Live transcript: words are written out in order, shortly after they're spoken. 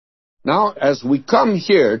Now, as we come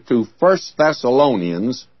here to 1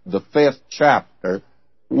 Thessalonians, the 5th chapter,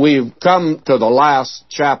 we've come to the last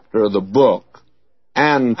chapter of the book.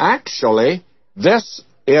 And actually, this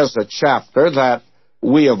is a chapter that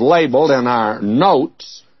we have labeled in our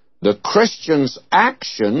notes, The Christian's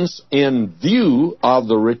Actions in View of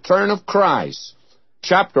the Return of Christ.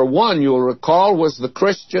 Chapter 1, you'll recall, was the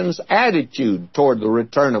Christian's attitude toward the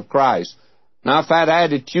return of Christ. Now, if that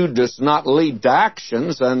attitude does not lead to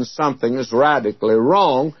actions, then something is radically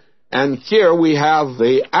wrong. And here we have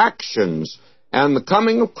the actions. And the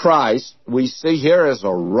coming of Christ, we see here as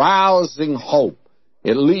a rousing hope.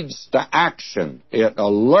 It leads to action. It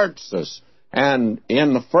alerts us. And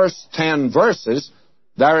in the first 10 verses,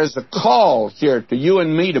 there is a call here to you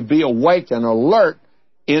and me to be awake and alert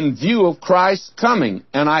in view of Christ's coming.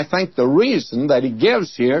 And I think the reason that he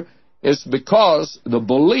gives here is because the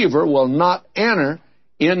believer will not enter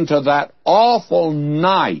into that awful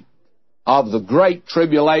night of the great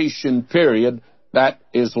tribulation period that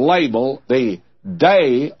is labeled the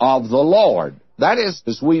day of the Lord. That is,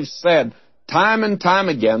 as we've said time and time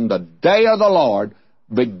again, the day of the Lord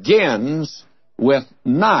begins with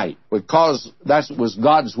night, because that was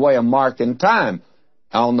God's way of marking time.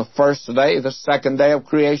 On the first day, the second day of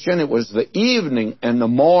creation, it was the evening and the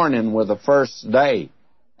morning were the first day.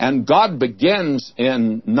 And God begins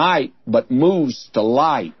in night but moves to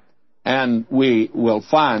light. And we will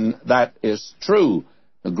find that is true.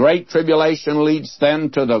 The great tribulation leads then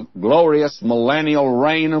to the glorious millennial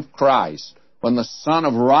reign of Christ, when the Son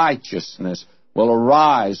of Righteousness will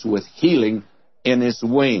arise with healing in his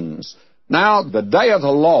wings. Now, the day of the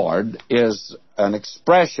Lord is an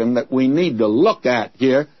expression that we need to look at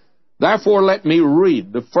here. Therefore, let me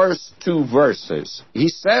read the first 2 verses. He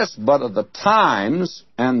says, "But of the times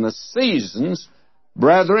and the seasons,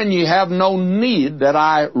 brethren, ye have no need that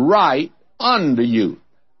I write unto you."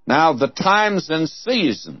 Now, the times and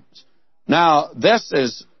seasons. Now, this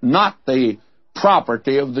is not the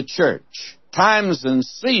property of the church. Times and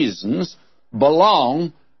seasons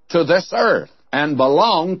belong to this earth and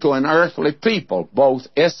belong to an earthly people, both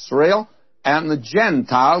Israel and the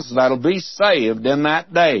Gentiles that'll be saved in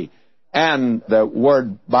that day. And the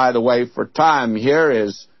word, by the way, for time here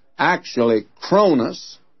is actually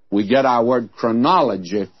chronos. We get our word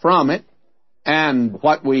chronology from it. And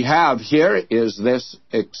what we have here is this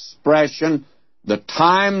expression, the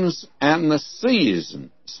times and the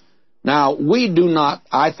seasons. Now, we do not,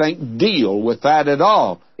 I think, deal with that at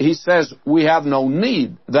all. He says, "We have no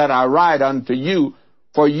need that I write unto you,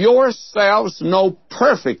 for yourselves know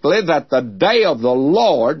perfectly that the day of the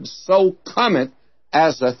Lord so cometh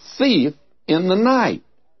as a thief in the night."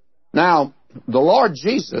 Now, the Lord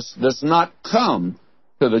Jesus does not come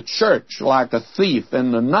to the church like a thief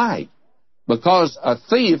in the night, because a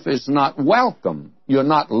thief is not welcome. You're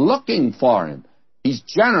not looking for him. He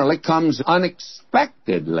generally comes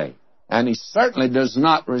unexpectedly, and he certainly does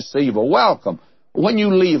not receive a welcome. When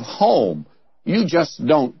you leave home, you just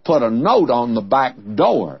don't put a note on the back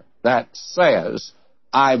door that says,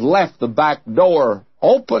 "I've left the back door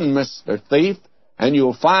open, Mr. Thief, and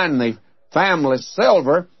you'll find the family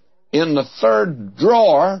silver in the 3rd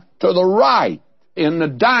drawer to the right in the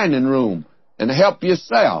dining room, and help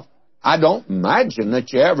yourself." I don't imagine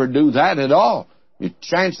that you ever do that at all. Your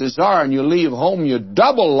chances are, when you leave home, you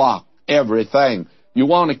double lock everything. You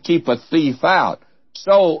want to keep a thief out.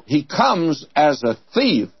 So he comes as a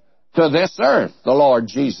thief to this earth, the Lord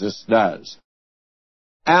Jesus does.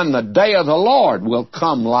 And the day of the Lord will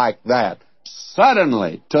come like that,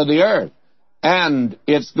 suddenly to the earth. And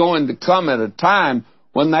it's going to come at a time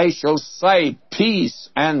when they shall say peace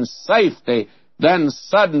and safety, then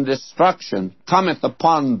sudden destruction cometh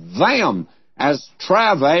upon them as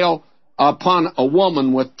travail upon a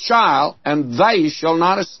woman with child, and they shall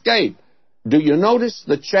not escape. Do you notice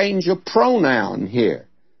the change of pronoun here?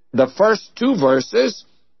 The first 2 verses,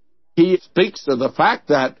 he speaks of the fact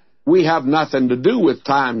that we have nothing to do with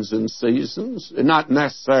times and seasons. It's not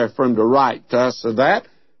necessary for him to write to us of that,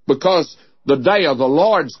 because the day of the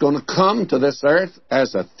Lord's going to come to this earth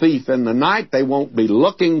as a thief in the night. They won't be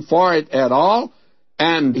looking for it at all.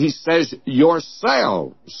 And he says,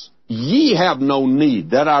 "Yourselves, ye have no need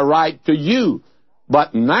that I write to you."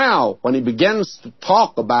 But now, when he begins to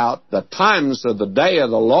talk about the times of the day of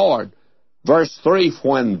the Lord, verse 3,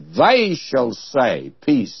 "When they shall say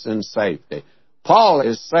peace and safety," Paul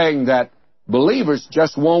is saying that believers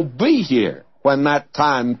just won't be here when that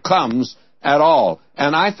time comes at all.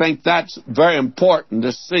 And I think that's very important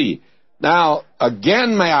to see. Now,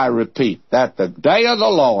 again, may I repeat that the day of the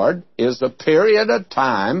Lord is a period of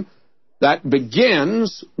time that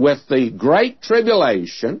begins with the Great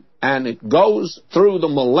Tribulation, and it goes through the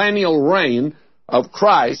millennial reign of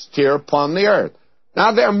Christ here upon the earth.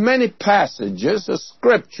 Now, there are many passages of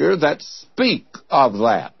Scripture that speak of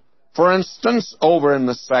that. For instance, over in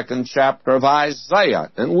the 2nd chapter of Isaiah,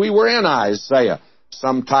 and we were in Isaiah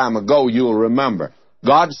some time ago, you'll remember.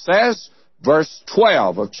 God says, verse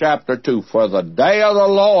 12 of chapter 2, "For the day of the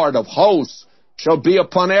Lord of hosts shall be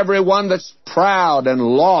upon every one that's proud and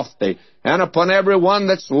lofty, and upon every one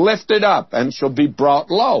that's lifted up, and shall be brought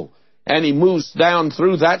low." And he moves down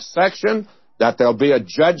through that section that there'll be a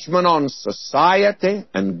judgment on society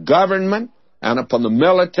and government, and upon the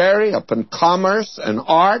military, upon commerce and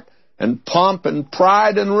art, and pomp and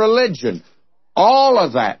pride and religion. All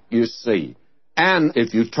of that, you see. And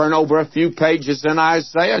if you turn over a few pages in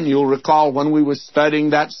Isaiah, and you'll recall when we were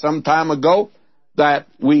studying that some time ago, that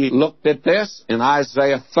we looked at this in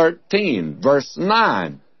Isaiah 13, verse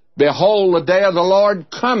 9. "Behold, the day of the Lord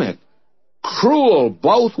cometh, cruel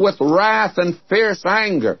both with wrath and fierce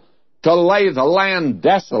anger, to lay the land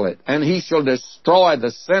desolate, and he shall destroy the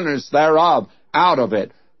sinners thereof out of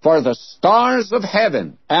it. For the stars of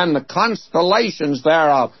heaven and the constellations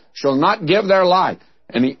thereof shall not give their light."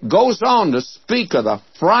 And he goes on to speak of the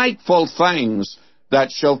frightful things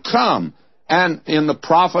that shall come. And in the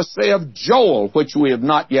prophecy of Joel, which we have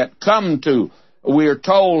not yet come to, we are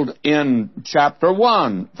told in chapter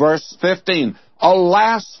 1, verse 15,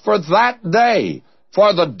 "Alas for that day,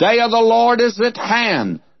 for the day of the Lord is at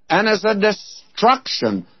hand, and as a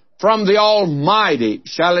destruction from the Almighty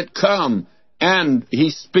shall it come." And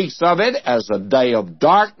he speaks of it as a day of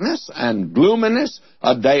darkness and gloominess,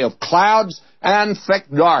 a day of clouds and thick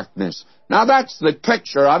darkness. Now, that's the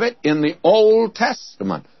picture of it in the Old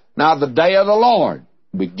Testament. Now, the day of the Lord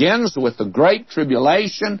begins with the Great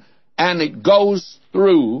Tribulation, and it goes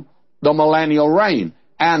through the millennial reign.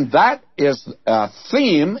 And that is a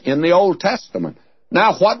theme in the Old Testament.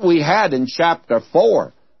 Now, what we had in chapter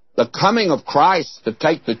 4, the coming of Christ to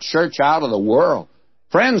take the church out of the world,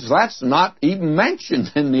 friends, that's not even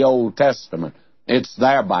mentioned in the Old Testament. It's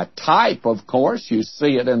there by type, of course. You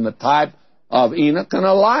see it in the type of Enoch and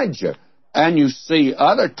Elijah. And you see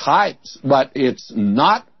other types, but it's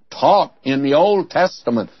not taught in the Old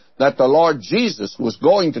Testament that the Lord Jesus was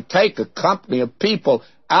going to take a company of people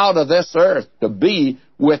out of this earth to be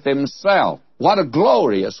with himself. What a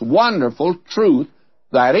glorious, wonderful truth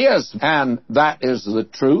that is. And that is the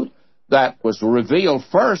truth that was revealed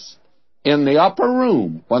first in the upper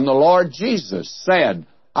room when the Lord Jesus said,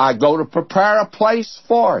 "I go to prepare a place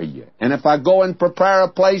for you. And if I go and prepare a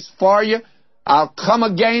place for you, I'll come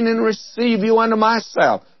again and receive you unto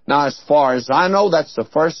myself." Now, as far as I know, that's the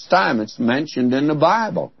first time it's mentioned in the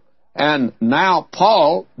Bible. And now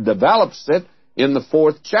Paul develops it in the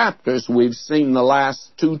 4th chapter, as we've seen the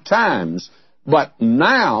last 2 times. But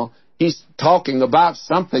now he's talking about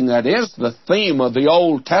something that is the theme of the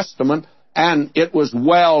Old Testament, and it was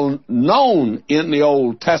well known in the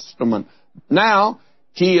Old Testament. Now,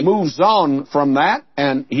 he moves on from that,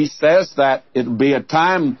 and he says that it'll be a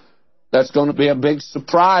time that's going to be a big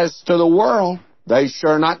surprise to the world. They're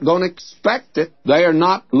sure not going to expect it. They are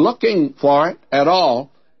not looking for it at all.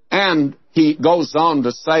 And he goes on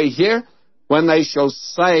to say here, "When they shall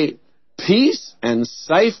say peace and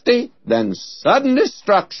safety, then sudden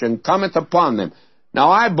destruction cometh upon them." Now,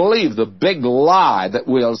 I believe the big lie that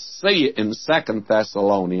we'll see in 2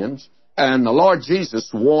 Thessalonians, and the Lord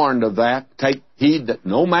Jesus warned of that, "Take heed that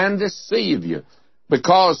no man deceive you,"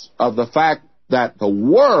 because of the fact that the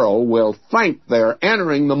world will think they're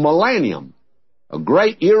entering the millennium, a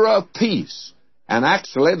great era of peace. And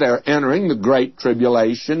actually, they're entering the Great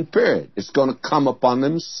Tribulation period. It's going to come upon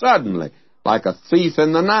them suddenly, like a thief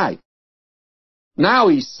in the night. Now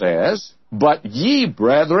he says, "But ye,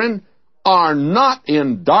 brethren, are not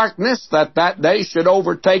in darkness, that that day should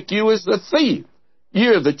overtake you as the thief.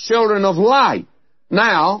 You're the children of light."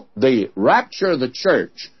 Now, the rapture of the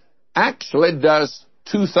church actually does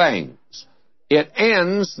 2 things. It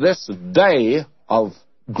ends this day of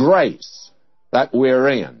grace that we're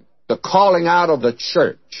in, the calling out of the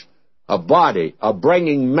church, a body, of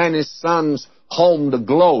bringing many sons home to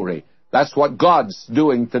glory. That's what God's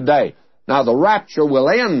doing today. Now, the rapture will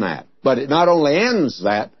end that, but it not only ends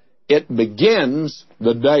that, it begins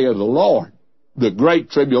the day of the Lord. The Great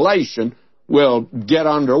Tribulation will get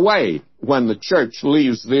underway when the church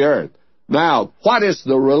leaves the earth. Now, what is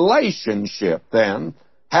the relationship, then,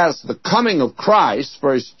 has the coming of Christ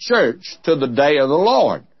for his church to the day of the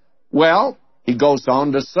Lord? Well, he goes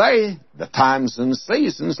on to say, the times and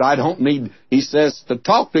seasons, I don't need, he says, to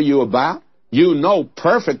talk to you about. You know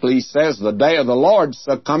perfectly, he says, the day of the Lord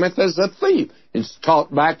cometh as a thief. It's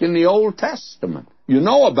taught back in the Old Testament. You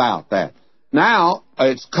know about that. Now,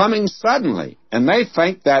 it's coming suddenly, and they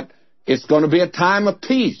think that it's going to be a time of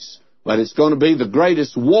peace, but it's going to be the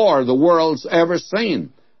greatest war the world's ever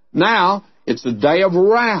seen. Now, it's a day of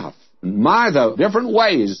wrath. The different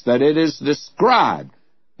ways that it is described.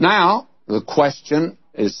 Now, the question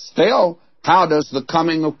is still, how does the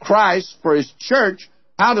coming of Christ for His church,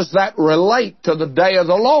 how does that relate to the day of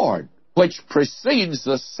the Lord, which precedes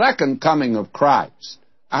the second coming of Christ?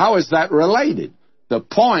 How is that related? The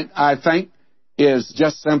point, I think, is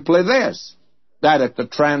just simply this, that at the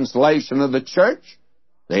translation of the church,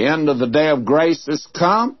 the end of the day of grace has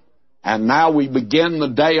come, and now we begin the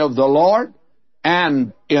day of the Lord.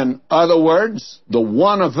 And in other words, the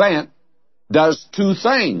one event does two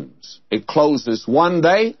things. It closes one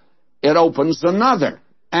day, it opens another.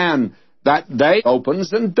 And that day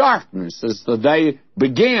opens in darkness as the day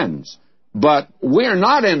begins. But we're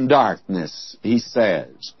not in darkness, he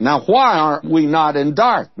says. Now, why aren't we not in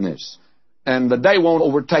darkness? And the day won't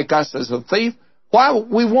overtake us as a thief. Why?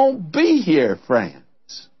 We won't be here, friends.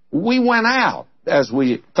 We went out, as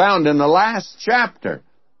we found in the last chapter.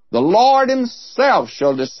 The Lord Himself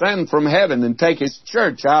shall descend from heaven and take His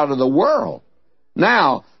church out of the world.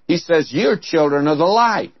 Now, He says, you're children of the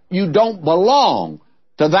light. You don't belong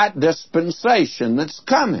to that dispensation that's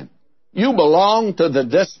coming. You belong to the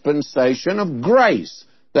dispensation of grace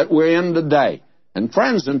that we're in today. And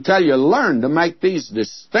friends, until you learn to make these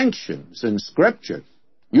distinctions in Scripture,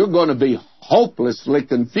 you're going to be hopelessly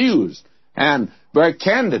confused. And very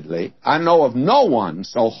candidly, I know of no one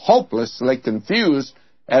so hopelessly confused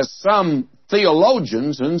as some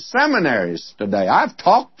theologians in seminaries today. I've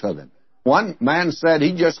talked to them. One man said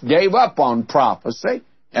he just gave up on prophecy,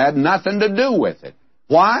 had nothing to do with it.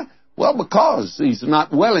 Why? Well, because he's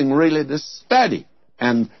not willing really to study.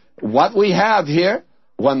 And what we have here,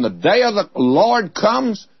 when the day of the Lord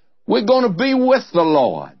comes, we're going to be with the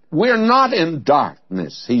Lord. We're not in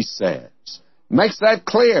darkness, he says. Makes that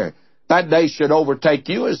clear. That day should overtake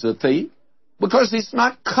you as a thief, because He's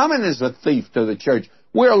not coming as a thief to the church.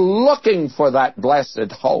 We're looking for that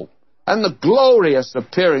blessed hope and the glorious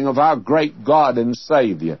appearing of our great God and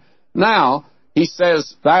Savior. Now, he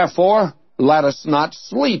says, therefore, let us not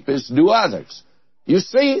sleep as do others. You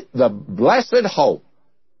see, the blessed hope,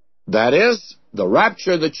 that is, the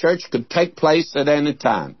rapture of the church could take place at any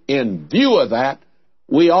time. In view of that,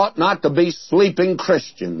 we ought not to be sleeping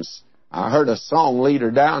Christians. I heard a song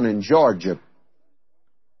leader down in Georgia,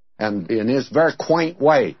 and in his very quaint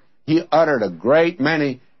way, he uttered a great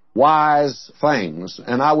many wise things,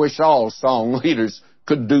 and I wish all song leaders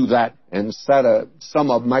could do that instead of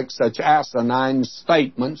some of them make such asinine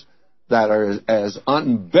statements that are as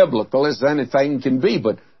unbiblical as anything can be.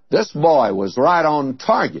 But this boy was right on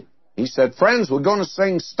target. He said, friends, we're going to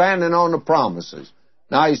sing Standing on the Promises.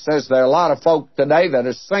 Now, he says there are a lot of folk today that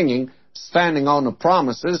are singing Standing on the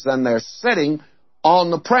Promises, and they're sitting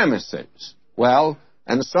on the premises. Well,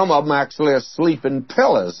 and some of them actually are sleeping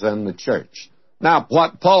pillars in the church. Now,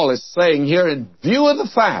 what Paul is saying here, in view of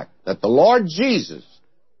the fact that the Lord Jesus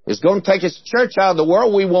is going to take His church out of the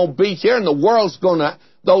world, we won't be here, and the world's going to,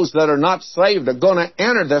 those that are not saved are going to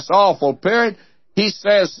enter this awful period. He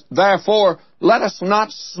says, therefore, let us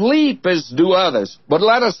not sleep as do others, but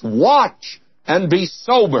let us watch and be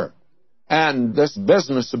sober. And this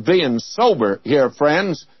business of being sober here,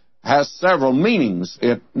 friends, has several meanings.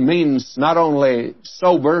 It means not only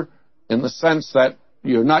sober in the sense that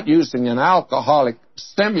you're not using an alcoholic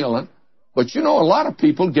stimulant, but you know, a lot of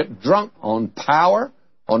people get drunk on power,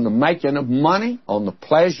 on the making of money, on the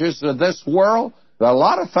pleasures of this world. There are a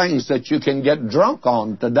lot of things that you can get drunk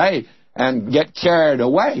on today and get carried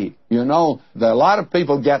away. You know, a lot of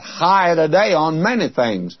people get high today on many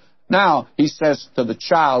things. Now, he says to the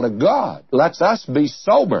child of God, let us be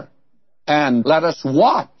sober and let us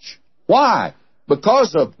watch. Why?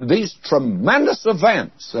 Because of these tremendous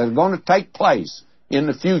events that are going to take place in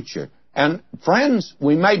the future. And friends,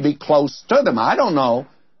 we may be close to them. I don't know.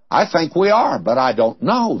 I think we are, but I don't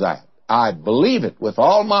know that. I believe it with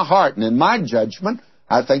all my heart, and in my judgment,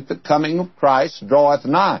 I think the coming of Christ draweth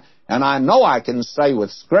nigh. And I know I can say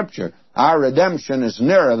with Scripture, our redemption is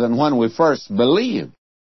nearer than when we first believed.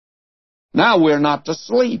 Now we're not to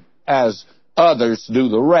sleep as others do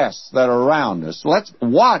the rest that are around us. Let's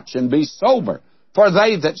watch and be sober. For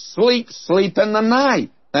they that sleep, sleep in the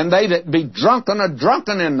night, and they that be drunken are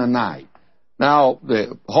drunken in the night. Now,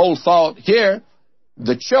 the whole thought here,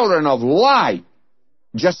 the children of light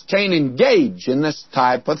just can't engage in this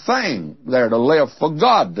type of thing. They're to live for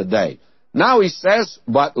God today. Now he says,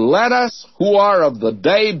 but let us who are of the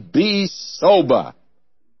day be sober.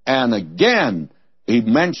 And again, he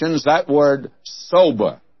mentions that word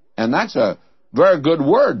sober. And that's a very good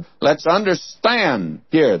word. Let's understand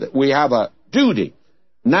here that we have a duty.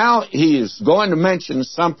 Now he is going to mention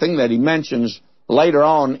something that he mentions later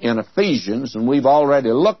on in Ephesians, and we've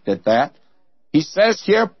already looked at that. He says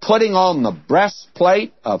here, putting on the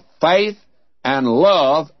breastplate of faith and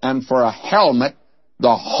love, and for a helmet,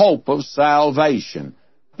 the hope of salvation.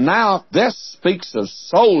 Now, this speaks of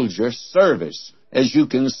soldier service, as you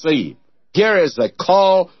can see. Here is a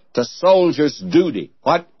call to soldier's duty.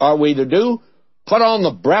 What are we to do? Put on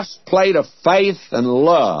the breastplate of faith and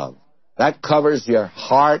love. That covers your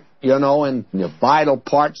heart, and your vital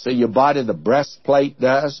parts of your body, the breastplate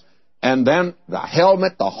does. And then the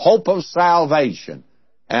helmet, the hope of salvation.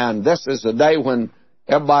 And this is a day when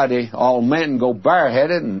everybody, all men go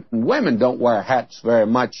bareheaded, and women don't wear hats very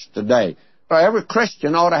much today. So every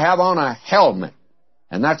Christian ought to have on a helmet.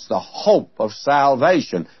 And that's the hope of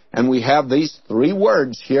salvation. And we have these three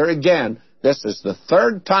words here again. This is the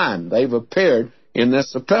third time they've appeared in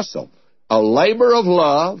this epistle. A labor of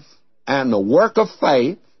love, and the work of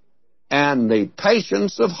faith, and the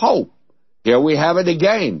patience of hope. Here we have it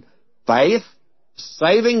again. Faith,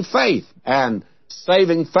 saving faith. And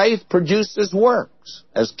saving faith produces works.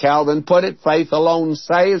 As Calvin put it, faith alone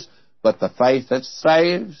saves, but the faith that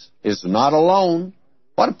saves is not alone.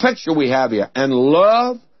 What a picture we have here. And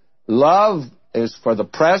love is for the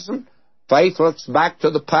present. Faith looks back to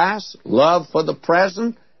the past. Love for the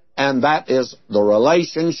present. And that is the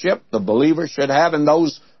relationship the believer should have in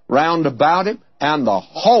those round about him. And the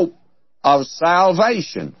hope of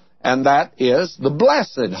salvation. And that is the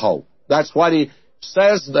blessed hope. That's what he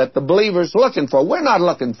says that the believer's looking for. We're not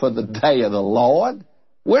looking for the day of the Lord.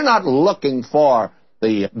 We're not looking for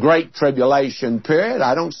the great tribulation period.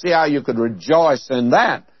 I don't see how you could rejoice in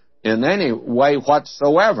that in any way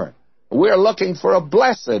whatsoever. We're looking for a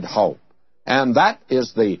blessed hope. And that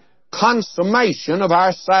is the consummation of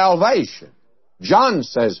our salvation. John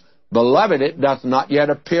says, Beloved, it doth not yet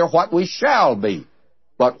appear what we shall be.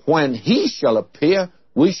 But when he shall appear,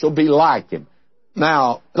 we shall be like him.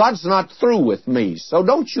 Now, God's not through with me, so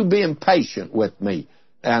don't you be impatient with me.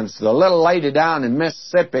 And the little lady down in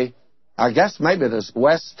Mississippi, I guess maybe it was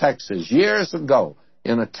West Texas, years ago,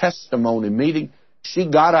 in a testimony meeting, she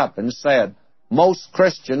got up and said, most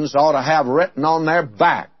Christians ought to have written on their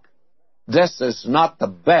back, this is not the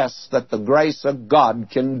best that the grace of God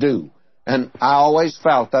can do. And I always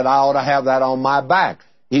felt that I ought to have that on my back.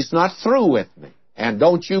 He's not through with me. And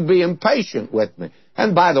don't you be impatient with me.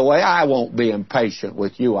 And by the way, I won't be impatient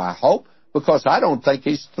with you, I hope, because I don't think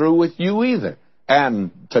he's through with you either.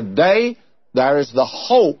 And today, there is the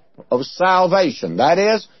hope of salvation. That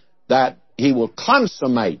is, that he will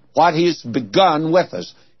consummate what he's begun with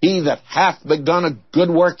us. He that hath begun a good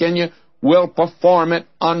work in you will perform it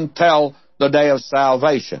until the day of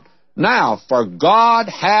salvation. Now, for God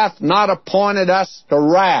hath not appointed us to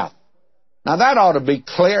wrath. Now, that ought to be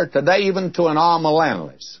clear today even to an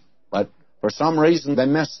amillennialist. But for some reason, they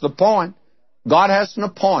miss the point. God hasn't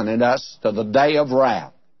appointed us to the day of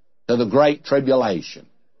wrath, to the great tribulation.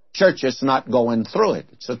 Church is not going through it.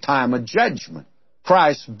 It's a time of judgment.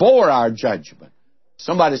 Christ bore our judgment.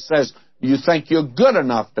 Somebody says, you think you're good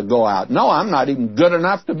enough to go out. No, I'm not even good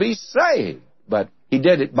enough to be saved. But he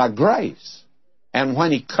did it by grace. And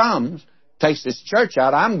when he comes, takes his church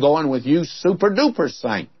out, I'm going with you super-duper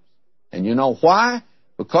saints. And you know why?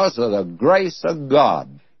 Because of the grace of God.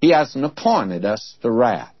 He hasn't appointed us to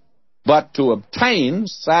wrath, but to obtain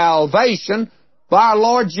salvation by our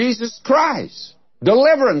Lord Jesus Christ.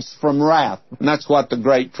 Deliverance from wrath. And that's what the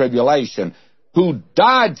great tribulation. Who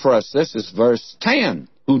died for us, this is verse 10,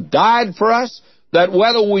 who died for us, that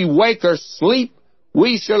whether we wake or sleep,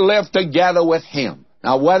 we shall live together with him.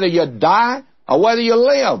 Now, whether you die or whether you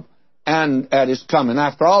live, and at his coming.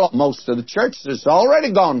 After all, most of the churches has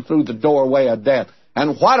already gone through the doorway of death.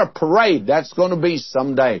 And what a parade that's going to be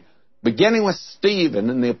someday, beginning with Stephen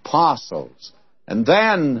and the apostles, and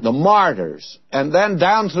then the martyrs, and then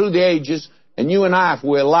down through the ages. And you and I, if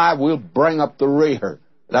we're alive, we'll bring up the rear.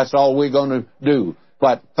 That's all we're going to do.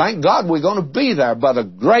 But thank God we're going to be there by the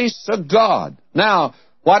grace of God. Now,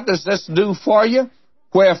 what does this do for you?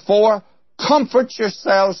 Wherefore, comfort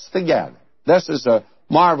yourselves together. This is a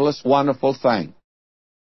marvelous, wonderful thing.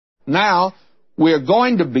 Now, we're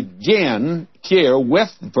going to begin here with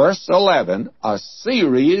verse 11, a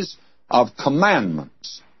series of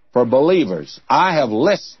commandments for believers. I have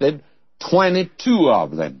listed 22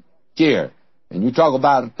 of them here. And you talk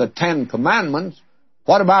about the 10 commandments.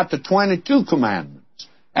 What about the 22 commandments?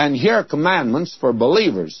 And here are commandments for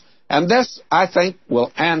believers. And this, I think,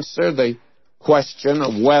 will answer the question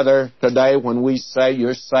of whether today when we say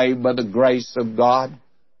you're saved by the grace of God,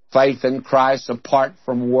 faith in Christ apart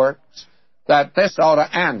from works, that this ought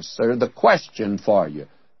to answer the question for you.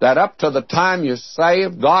 That up to the time you're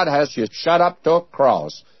saved, God has you shut up to a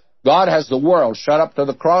cross. God has the world shut up to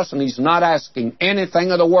the cross, and He's not asking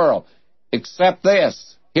anything of the world except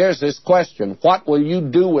this. Here's His question: what will you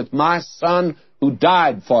do with my Son who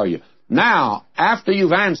died for you? Now, after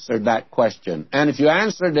you've answered that question, and if you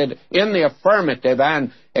answered it in the affirmative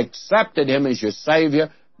and accepted Him as your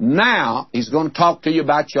Savior, now He's going to talk to you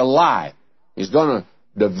about your life. He's going to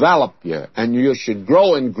develop you, and you should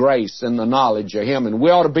grow in grace in the knowledge of Him. And we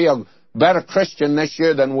ought to be a better Christian this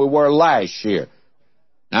year than we were last year.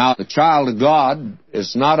 Now, the child of God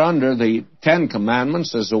is not under the Ten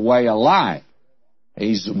Commandments as a way of life.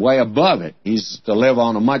 He's way above it. He's to live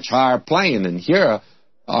on a much higher plane. And here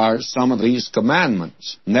are some of these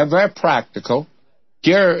commandments. And they're very practical.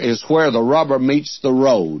 Here is where the rubber meets the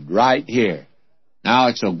road, right here. Now,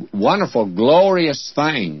 it's a wonderful, glorious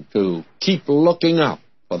thing to keep looking up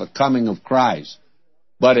for the coming of Christ.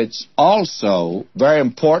 But it's also very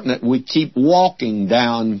important that we keep walking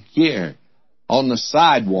down here on the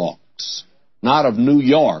sidewalks, not of New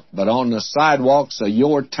York, but on the sidewalks of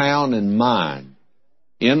your town and mine,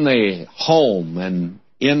 in the home and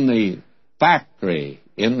in the factory,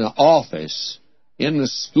 in the office, in the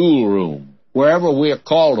schoolroom, wherever we are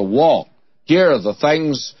called to walk. Here are the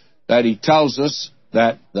things that He tells us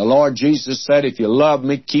that the Lord Jesus said, if you love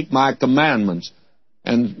me, keep my commandments.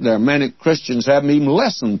 And there are many Christians haven't even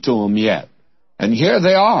listened to Him yet. And here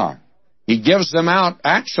they are. He gives them out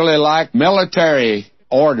actually like military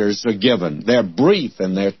orders are given. They're brief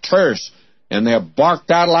and they're terse and they're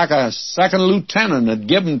barked out like a second lieutenant had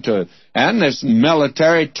given to. And there's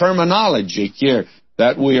military terminology here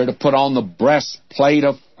that we are to put on the breastplate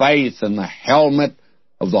of faith and the helmet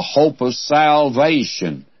of the hope of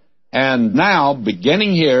salvation. And now,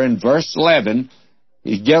 beginning here in verse 11,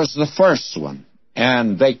 He gives the first one.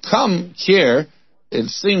 And they come here, it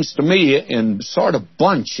seems to me, in sort of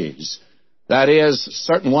bunches. That is,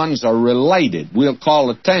 certain ones are related. We'll call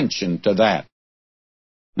attention to that.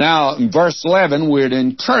 Now, in verse 11, we're to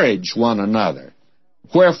encourage one another.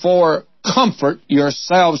 Wherefore, comfort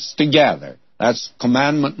yourselves together. That's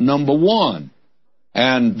commandment number 1.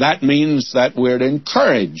 And that means that we're to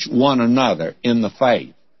encourage one another in the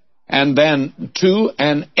faith. And then 2,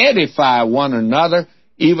 and edify one another,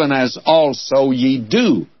 even as also ye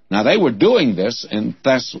do. Now, they were doing this in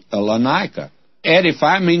Thessalonica.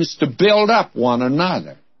 Edify means to build up one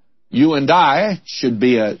another. You and I should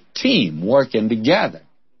be a team working together.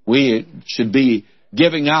 We should be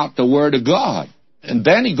giving out the Word of God. And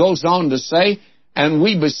then he goes on to say, and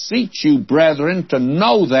we beseech you, brethren, to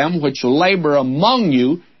know them which labor among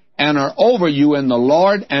you and are over you in the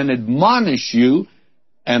Lord, and admonish you.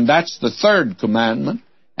 And that's the third commandment.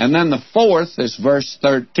 And then the fourth is verse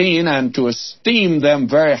 13, and to esteem them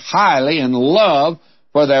very highly in love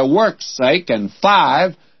for their work's sake. And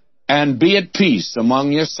 5, and be at peace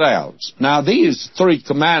among yourselves. Now, these 3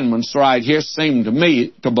 commandments right here seem to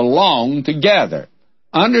me to belong together.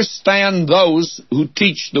 Understand those who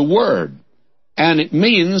teach the Word. And it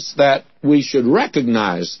means that we should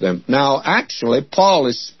recognize them. Now, actually, Paul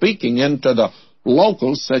is speaking into the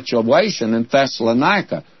local situation in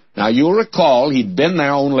Thessalonica. Now, you'll recall he'd been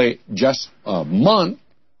there only just a month,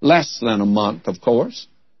 less than a month, of course,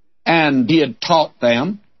 and he had taught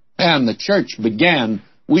them, and the church began,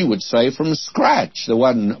 we would say, from scratch. There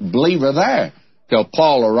wasn't a believer there till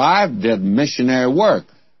Paul arrived, did missionary work.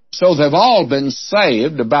 So they've all been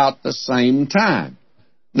saved about the same time.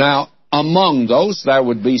 Now, among those, there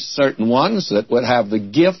would be certain ones that would have the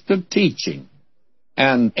gift of teaching,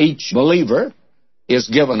 and each believer is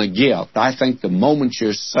given a gift. I think the moment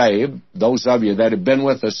you're saved, those of you that have been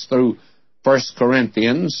with us through 1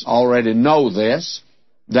 Corinthians already know this,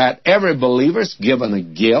 that every believer is given a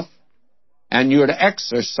gift, and you're to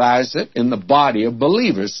exercise it in the body of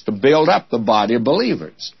believers, to build up the body of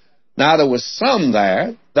believers. Now, there was some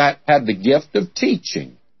there that had the gift of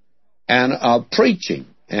teaching and of preaching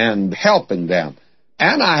and helping them.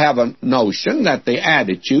 And I have a notion that the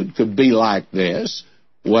attitude could be like this: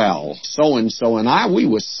 well, so-and-so and I, we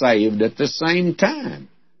were saved at the same time.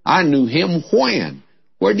 I knew him when.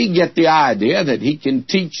 Where did he get the idea that he can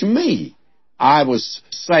teach me? I was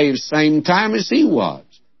saved same time as he was.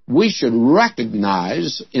 We should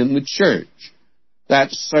recognize in the church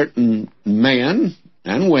that certain men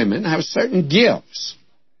and women have certain gifts,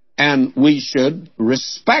 and we should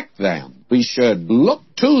respect them. We should look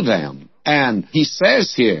to them. And he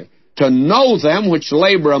says here, to know them which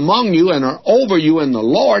labor among you and are over you in the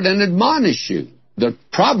Lord, and admonish you. The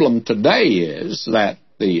problem today is that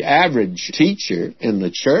the average teacher in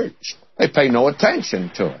the church They pay no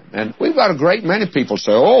attention to him. And we've got a great many people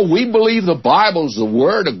say, oh, we believe the Bible's the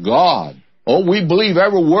Word of God. Oh, we believe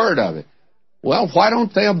every word of it. Well, why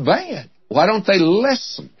don't they obey it? Why don't they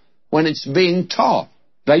listen when it's being taught?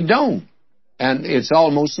 They don't. And it's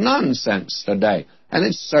almost nonsense today. And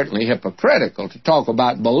it's certainly hypocritical to talk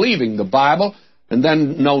about believing the Bible and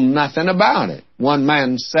then know nothing about it. One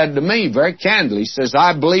man said to me very candidly, he says,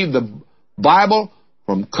 I believe the Bible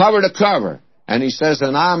from cover to cover. And he says,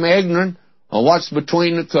 and I'm ignorant of what's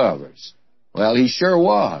between the covers. Well, he sure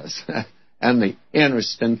was. And the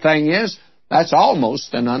interesting thing is, that's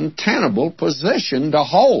almost an untenable position to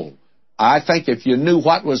hold. I think if you knew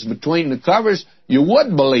what was between the covers, you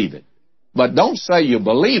would believe it. But don't say you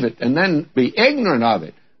believe it and then be ignorant of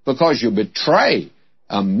it, because you betray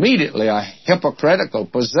immediately a hypocritical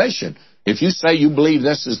position. If you say you believe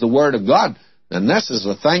this is the Word of God, then this is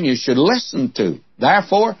the thing you should listen to.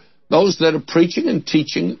 Therefore, those that are preaching and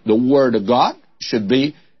teaching the Word of God should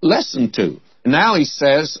be listened to. Now he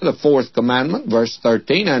says, the fourth commandment, verse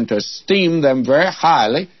 13, and to esteem them very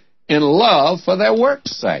highly in love for their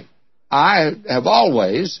work's sake. I have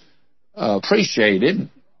always appreciated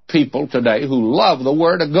people today who love the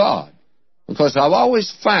Word of God, because I've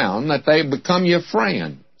always found that they become your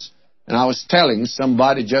friends. And I was telling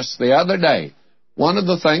somebody just the other day, one of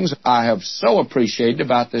the things I have so appreciated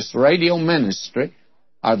about this radio ministry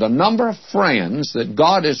are the number of friends that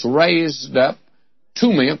God has raised up to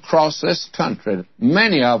me across this country.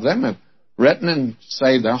 Many of them have written and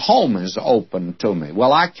say their home is open to me.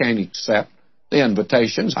 Well, I can't accept the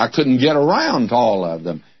invitations. I couldn't get around to all of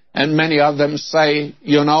them. And many of them say,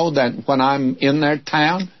 you know, that when I'm in their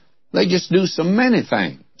town, they just do so many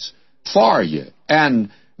things for you.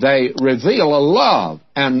 And they reveal a love.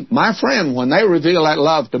 And my friend, when they reveal that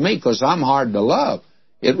love to me, because I'm hard to love,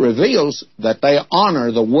 it reveals that they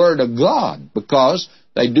honor the Word of God, because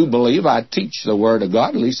they do believe I teach the Word of God,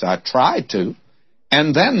 at least I try to.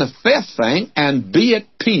 And then the fifth thing, and be at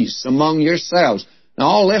peace among yourselves. Now,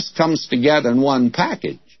 all this comes together in one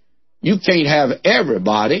package. You can't have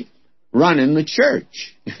everybody running the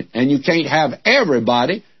church, and you can't have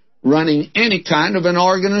everybody running any kind of an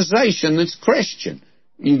organization that's Christian.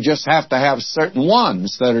 You just have to have certain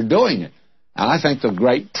ones that are doing it. And I think the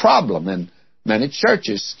great problem in many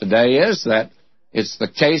churches today is that it's the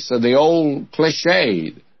case of the old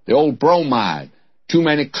cliche, the old bromide. Too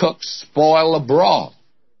many cooks spoil the broth.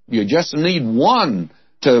 You just need one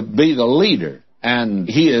to be the leader, and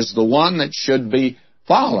he is the one that should be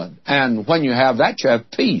followed. And when you have that, you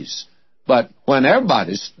have peace. But when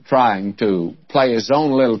everybody's trying to play his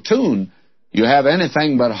own little tune, you have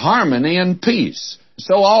anything but harmony and peace.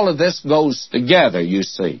 So all of this goes together, you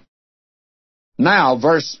see. Now,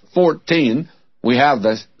 verse 14, we have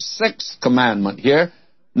the sixth commandment here.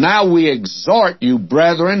 Now we exhort you,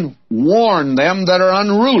 brethren, warn them that are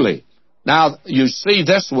unruly. Now, you see,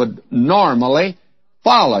 this would normally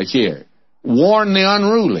follow here. Warn the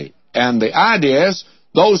unruly. And the idea is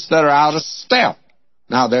those that are out of step.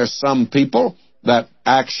 Now, there's some people that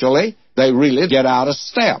actually, they really get out of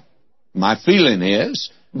step. My feeling is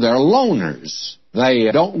they're loners. They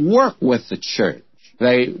don't work with the church.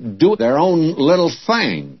 They do their own little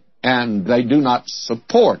thing, and they do not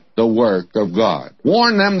support the work of God.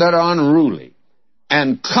 Warn them that are unruly,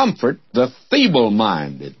 and comfort the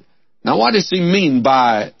feeble-minded. Now, what does he mean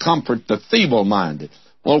by comfort the feeble-minded?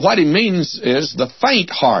 Well, what he means is the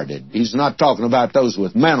faint-hearted. He's not talking about those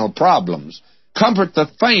with mental problems. Comfort the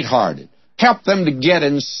faint-hearted. Help them to get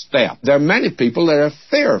in step. There are many people that are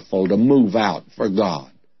fearful to move out for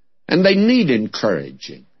God, and they need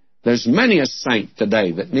encouraging. There's many a saint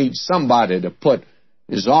today that needs somebody to put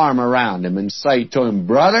his arm around him and say to him,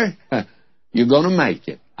 brother, you're going to make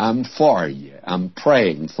it. I'm for you. I'm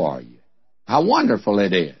praying for you. How wonderful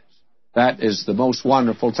it is. That is the most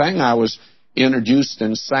wonderful thing. I was introduced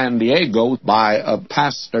in San Diego by a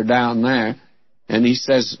pastor down there, and he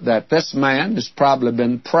says that this man has probably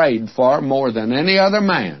been prayed for more than any other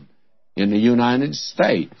man in the United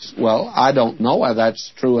States. Well, I don't know whether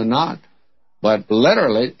that's true or not, but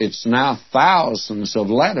literally it's now thousands of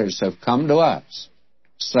letters have come to us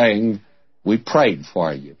saying, we prayed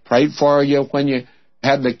for you when you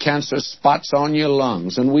had the cancer spots on your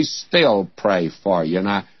lungs, and we still pray for you, and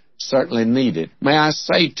I certainly need it. May I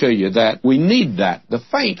say to you that we need that, the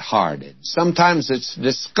faint-hearted. Sometimes it's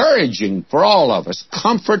discouraging for all of us.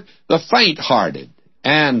 Comfort the faint-hearted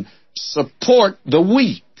and support the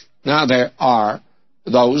weak. Now, there are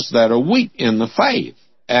those that are weak in the faith,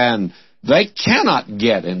 and they cannot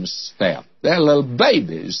get in step. They're little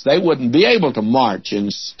babies. They wouldn't be able to march in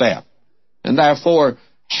step. And therefore,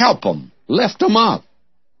 help them, lift them up.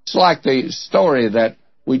 It's like the story that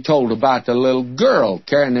we told about the little girl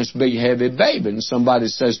carrying this big, heavy baby, and somebody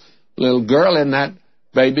says, "Little girl, isn't that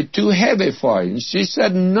baby too heavy for you?" And she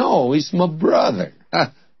said, "No, he's my brother."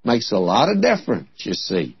 Makes a lot of difference, you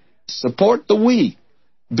see. Support the weak.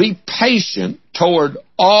 Be patient toward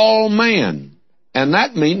all men. And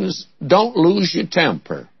that means don't lose your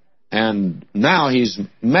temper. And now he's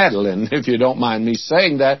meddling, if you don't mind me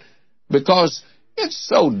saying that, because it's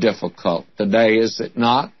so difficult today, is it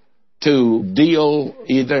not, to deal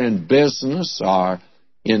either in business or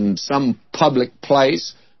in some public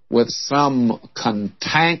place with some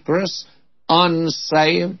cantankerous,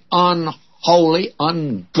 unsaved, unholy,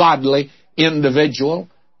 ungodly individual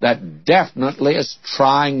that definitely is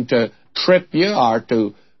trying to trip you or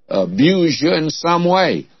to abuse you in some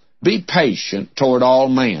way. Be patient toward all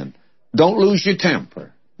men. Don't lose your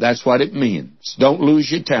temper. That's what it means. Don't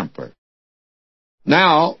lose your temper.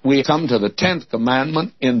 Now we come to the 10th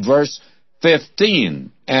commandment in verse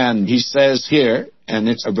 15. And he says here, and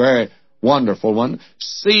it's a very wonderful one,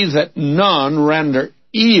 "See that none render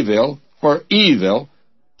evil for evil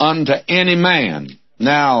unto any man."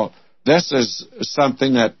 Now, this is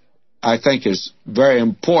something that I think is very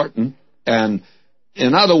important. And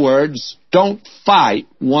in other words, don't fight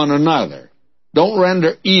one another. Don't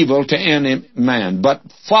render evil to any man, but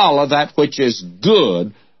follow that which is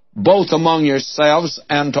good, both among yourselves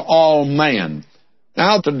and to all men.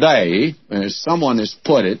 Now today, as someone has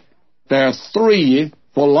put it, there are three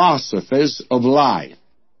philosophies of life.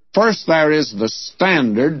 First, there is the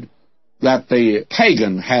standard that the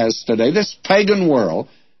pagan has today. This pagan world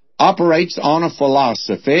operates on a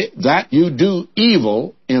philosophy that you do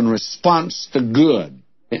evil in response to good.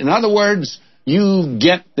 In other words, you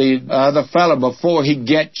get the other fellow before he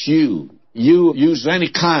gets you. You use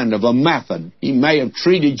any kind of a method. He may have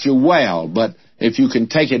treated you well, but if you can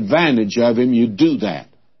take advantage of him, you do that.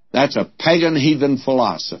 That's a pagan heathen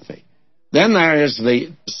philosophy. Then there is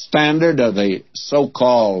the standard of the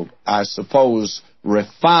so-called, I suppose,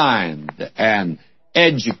 refined and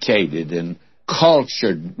educated and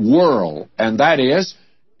cultured world, and that is,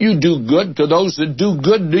 you do good to those that do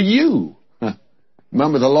good to you.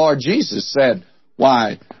 Remember, the Lord Jesus said,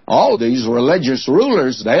 why, all these religious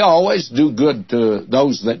rulers, they always do good to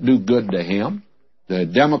those that do good to him. The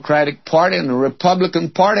Democratic Party and the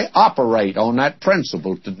Republican Party operate on that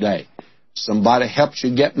principle today. Somebody helps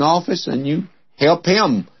you get in office, and you help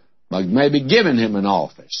him by maybe giving him an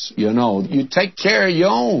office. You know, you take care of your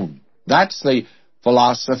own. That's the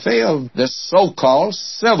philosophy of this so-called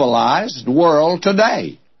civilized world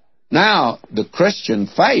today. Now, the Christian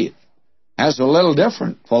faith has a little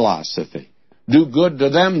different philosophy. Do good to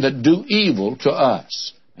them that do evil to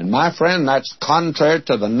us. And my friend, that's contrary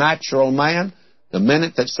to the natural man. The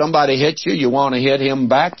minute that somebody hits you, you want to hit him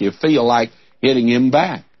back. You feel like hitting him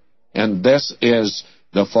back. And this is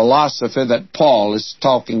the philosophy that Paul is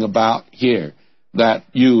talking about here, that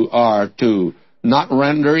you are to not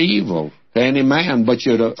render evil to any man, but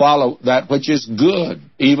you're to follow that which is good,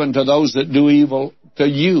 even to those that do evil to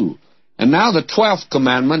you. And now the 12th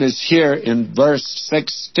commandment is here in verse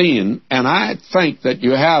 16, and I think that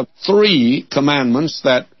you have three commandments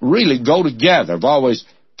that really go together. I've always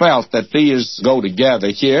felt that these go together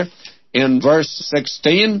here. In verse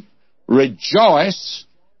 16, rejoice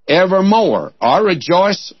evermore, or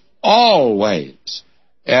rejoice always.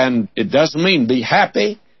 And it doesn't mean be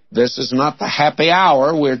happy. This is not the happy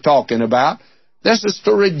hour we're talking about. This is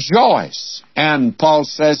to rejoice. And Paul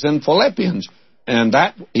says in Philippians, and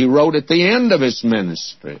that he wrote at the end of his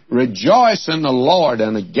ministry, rejoice in the Lord,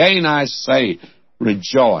 and again I say,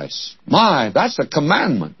 rejoice. My, that's a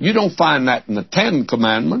commandment. You don't find that in the 10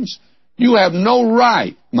 commandments. You have no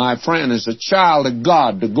right, my friend, as a child of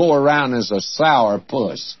God, to go around as a sour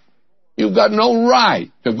puss. You've got no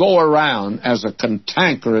right to go around as a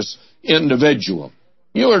cantankerous individual.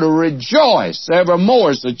 You are to rejoice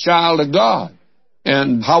evermore as a child of God.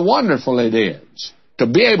 And how wonderful it is to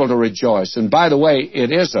be able to rejoice. And by the way,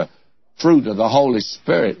 it is a fruit of the Holy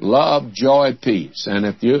Spirit, love, joy, peace. And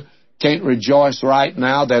if you can't rejoice right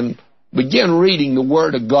now, then begin reading the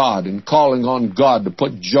Word of God and calling on God to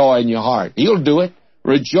put joy in your heart. He'll do it.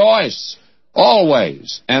 Rejoice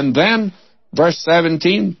always. And then, verse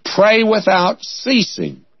 17, pray without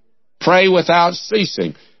ceasing. Pray without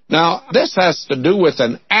ceasing. Now, this has to do with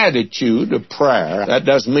an attitude of prayer. That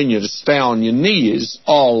doesn't mean you to stay on your knees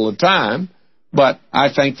all the time, but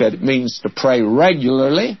I think that it means to pray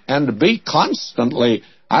regularly and to be constantly,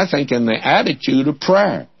 I think, in the attitude of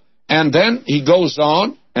prayer. And then he goes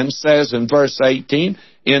on and says in verse 18,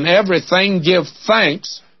 in everything give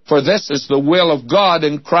thanks, for this is the will of God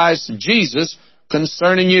in Christ Jesus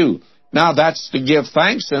concerning you. Now, that's to give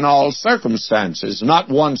thanks in all circumstances, not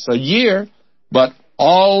once a year, but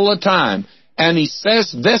all the time. And he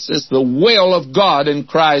says this is the will of God in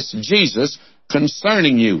Christ Jesus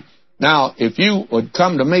concerning you. Now, if you would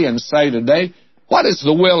come to me and say today, what is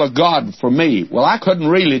the will of God for me? Well, I couldn't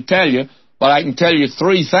really tell you, but I can tell you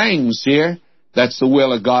 3 things here that's the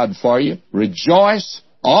will of God for you. Rejoice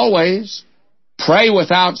always, pray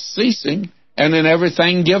without ceasing, and in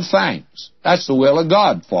everything give thanks. That's the will of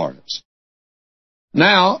God for us.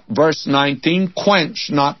 Now, verse 19, quench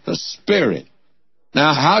not the Spirit.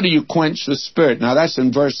 Now, how do you quench the Spirit? Now, that's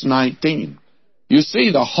in verse 19. You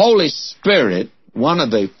see, the Holy Spirit, one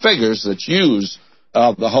of the figures that's used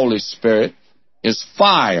of the Holy Spirit is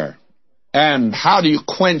fire. And how do you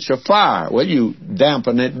quench a fire? Well, you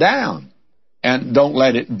dampen it down and don't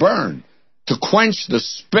let it burn. To quench the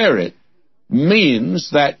Spirit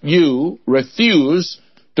means that you refuse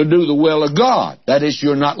to do the will of God. That is,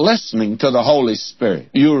 you're not listening to the Holy Spirit.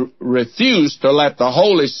 You refuse to let the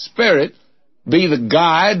Holy Spirit be the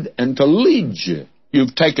guide and to lead you.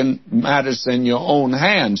 You've taken matters in your own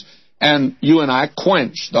hands, and you and I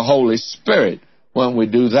quench the Holy Spirit when we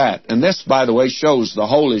do that. And this, by the way, shows the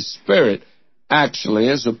Holy Spirit actually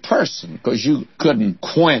is a person, because you couldn't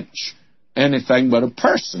quench anything but a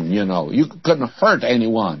person, you know. You couldn't hurt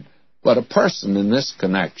anyone but a person in this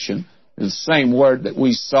connection. The same word that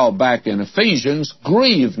we saw back in Ephesians,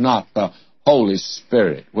 grieve not the Holy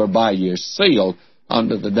Spirit, whereby you're sealed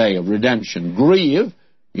unto the day of redemption. Grieve,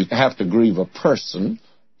 you have to grieve a person,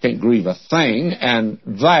 can't grieve a thing, and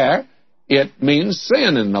there it means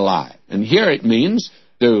sin in the life. And here it means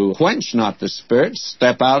to quench not the Spirit,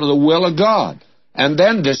 step out of the will of God. And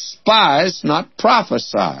then despise not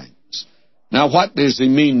prophesying. Now, what does he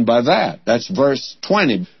mean by that? That's verse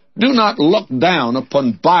 20. Do not look down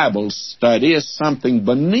upon Bible study as something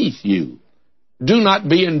beneath you. Do not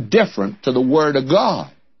be indifferent to the Word of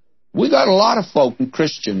God. We got a lot of folk in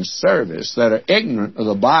Christian service that are ignorant of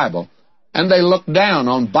the Bible, and they look down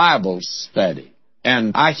on Bible study.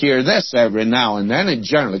 And I hear this every now and then. It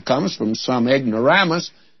generally comes from some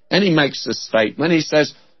ignoramus, and he makes a statement. He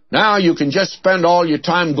says, now you can just spend all your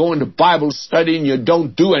time going to Bible study and you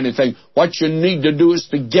don't do anything. What you need to do is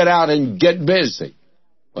to get out and get busy.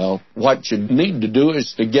 Well, what you need to do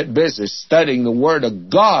is to get busy studying the Word of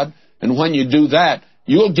God, and when you do that,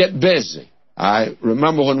 you'll get busy. I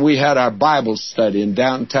remember when we had our Bible study in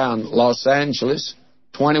downtown Los Angeles,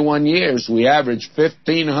 21 years, we averaged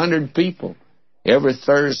 1,500 people every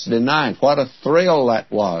Thursday night. What a thrill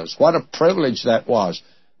that was. What a privilege that was.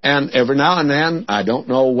 And every now and then, I don't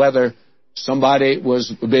know whether somebody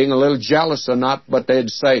was being a little jealous or not, but they'd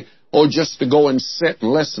say, oh, just to go and sit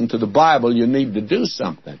and listen to the Bible, you need to do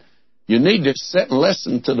something. You need to sit and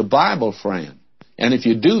listen to the Bible, friend. And if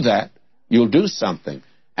you do that, you'll do something.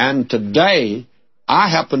 And today, I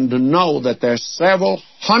happen to know that there's several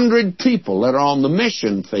hundred people that are on the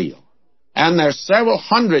mission field. And there's several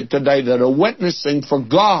hundred today that are witnessing for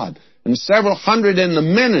God, and several hundred in the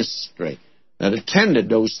ministry that attended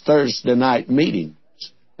those Thursday night meetings.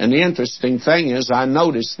 And the interesting thing is, I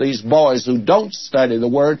notice these boys who don't study the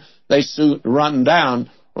Word, they soon run down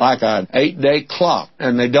like an 8-day clock,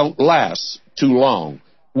 and they don't last too long.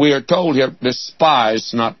 We are told here,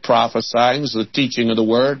 despise not prophesying, the teaching of the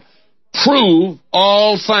Word. Prove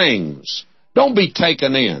all things. Don't be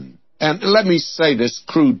taken in. And let me say this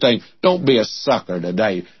crude thing. Don't be a sucker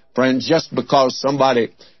today, friends. Just because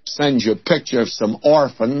somebody sends you a picture of some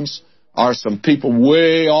orphans or some people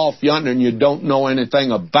way off yonder and you don't know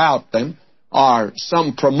anything about them, or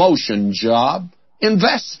some promotion job,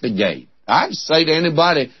 investigate. I'd say to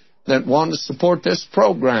anybody that wants to support this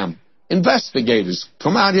program, investigate us.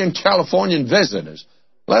 Come out here in California and visit us.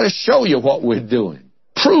 Let us show you what we're doing.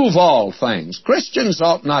 Prove all things. Christians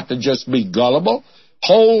ought not to just be gullible.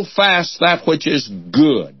 Hold fast that which is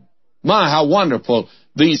good. My, how wonderful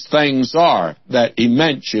these things are that he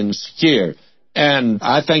mentions here. And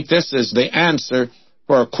I think this is the answer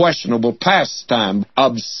for a questionable pastime.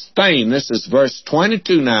 Abstain. This is verse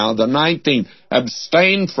 22 now, the 19th.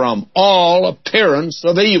 Abstain from all appearance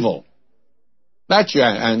of evil. That's your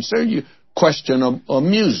answer. You question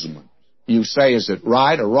amusement. You say, is it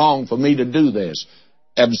right or wrong for me to do this?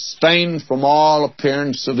 Abstain from all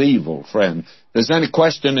appearance of evil, friend. If there's any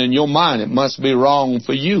question in your mind, it must be wrong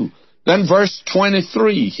for you. Then verse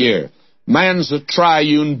 23 here. Man's a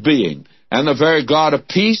triune being, and the very God of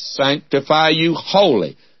peace sanctify you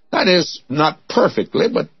wholly. That is, not perfectly,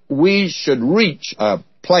 but we should reach a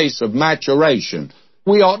place of maturation.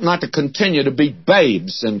 We ought not to continue to be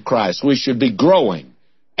babes in Christ. We should be growing.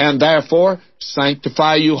 And therefore,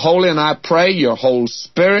 sanctify you wholly, and I pray your whole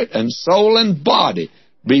spirit and soul and body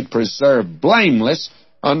be preserved blameless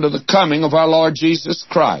unto the coming of our Lord Jesus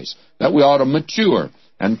Christ, that we ought to mature.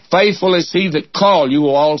 And faithful is he that called you, who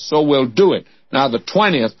also will do it. Now, the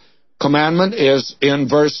 20th commandment is in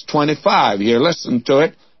verse 25 here. Listen to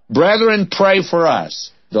it. Brethren, pray for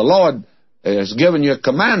us. The Lord has given you a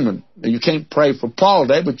commandment. You can't pray for Paul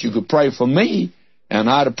today, but you could pray for me, and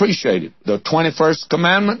I'd appreciate it. The 21st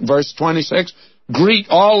commandment, verse 26, greet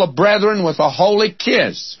all the brethren with a holy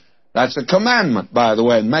kiss. That's a commandment, by the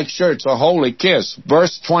way, and make sure it's a holy kiss.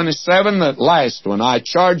 Verse 27, that last one, I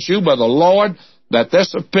charge you by the Lord that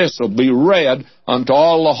this epistle be read unto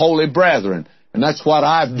all the holy brethren. And that's what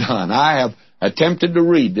I've done. I have attempted to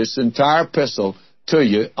read this entire epistle to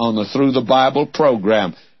you on the Through the Bible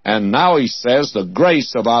program. And now he says, the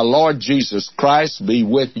grace of our Lord Jesus Christ be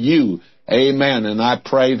with you. Amen. And I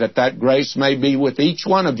pray that that grace may be with each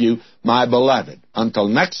one of you, my beloved. Until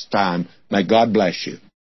next time, may God bless you.